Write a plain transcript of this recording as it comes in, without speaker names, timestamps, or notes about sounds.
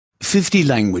50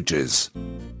 languages.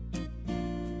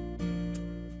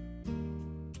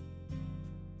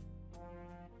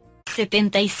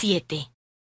 77.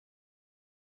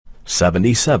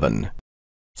 77.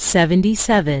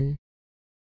 77.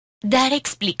 Dar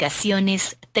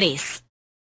explicaciones 3.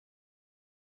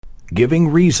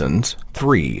 Giving reasons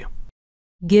 3.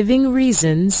 Giving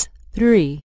reasons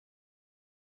 3.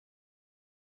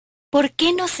 ¿Por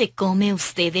qué no se come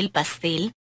usted el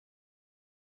pastel?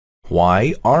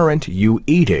 Why aren't you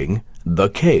eating the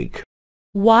cake?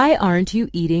 Why aren't you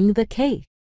eating the cake?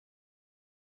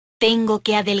 Tengo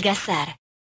que adelgazar.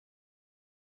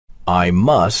 I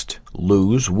must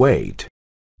lose weight.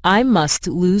 I must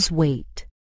lose weight.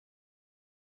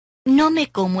 No me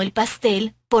como el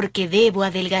pastel porque debo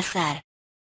adelgazar.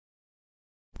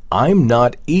 I'm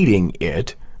not eating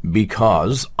it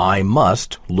because I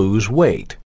must lose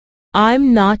weight.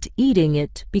 I'm not eating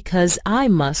it because I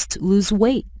must lose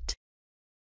weight.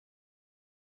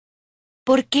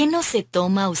 ¿Por qué no se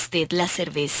toma usted la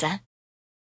cerveza?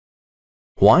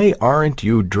 Why aren't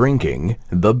you drinking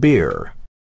the beer?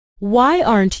 Why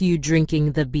aren't you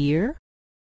drinking the beer?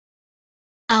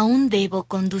 Aún debo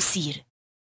conducir.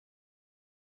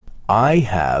 I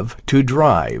have to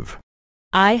drive.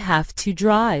 I have to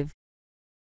drive.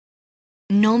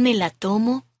 No me la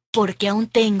tomo porque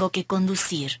aún tengo que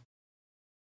conducir.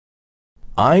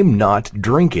 I'm not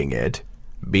drinking it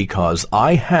because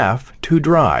I have to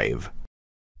drive.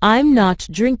 I'm not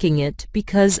drinking it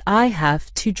because I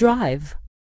have to drive.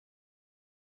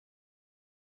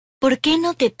 ¿Por qué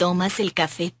no te tomas el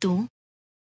café tú?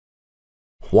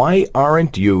 Why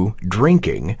aren't you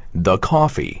drinking the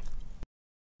coffee?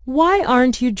 Why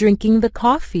aren't you drinking the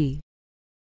coffee?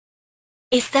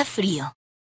 Está frío.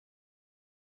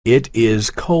 It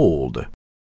is cold.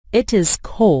 It is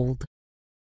cold.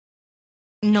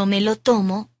 No me lo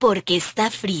tomo porque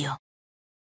está frío.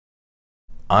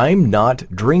 I'm not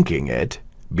drinking it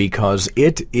because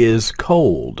it is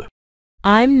cold.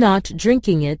 I'm not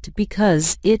drinking it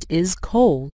because it is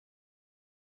cold.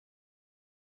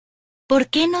 ¿Por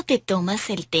qué no te tomas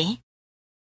el té?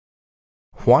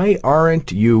 Why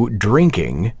aren't you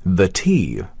drinking the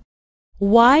tea?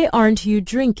 Why aren't you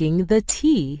drinking the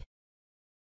tea?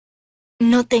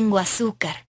 No tengo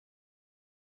azúcar.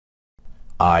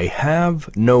 I have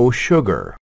no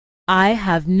sugar. I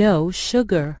have no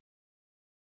sugar.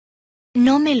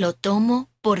 No me lo tomo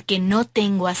porque no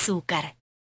tengo azúcar.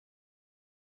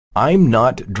 I'm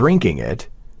not drinking it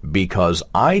because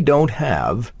I don't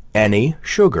have any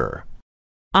sugar.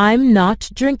 I'm not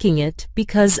drinking it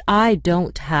because I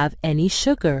don't have any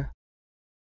sugar.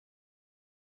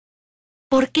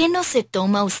 ¿Por qué no se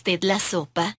toma usted la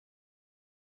sopa?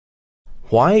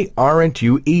 Why aren't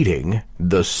you eating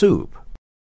the soup?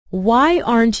 Why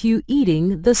aren't you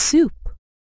eating the soup?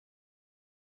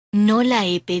 No la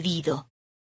he pedido.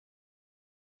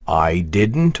 I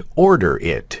didn't order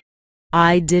it.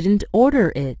 I didn't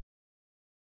order it.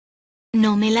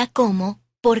 No me la como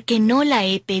porque no la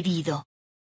he pedido.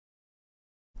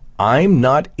 I'm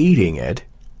not eating it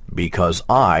because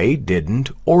I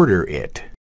didn't order it.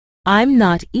 I'm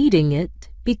not eating it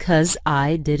because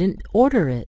I didn't order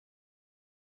it.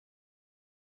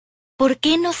 ¿Por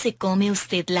qué no se come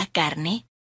usted la carne?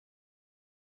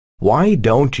 Why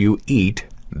don't you eat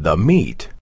the meat?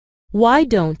 Why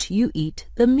don't you eat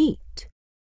the meat?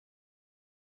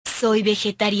 Soy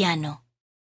vegetariano.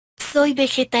 Soy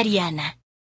vegetariana.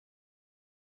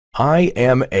 I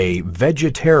am a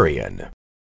vegetarian.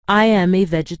 I am a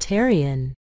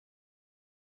vegetarian.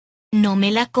 No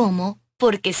me la como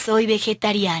porque soy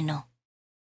vegetariano.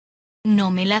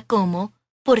 No me la como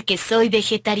porque soy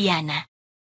vegetariana.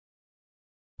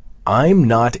 I'm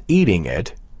not eating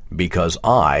it because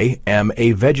I am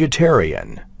a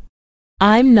vegetarian.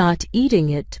 I'm not eating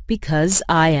it because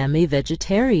I am a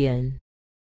vegetarian.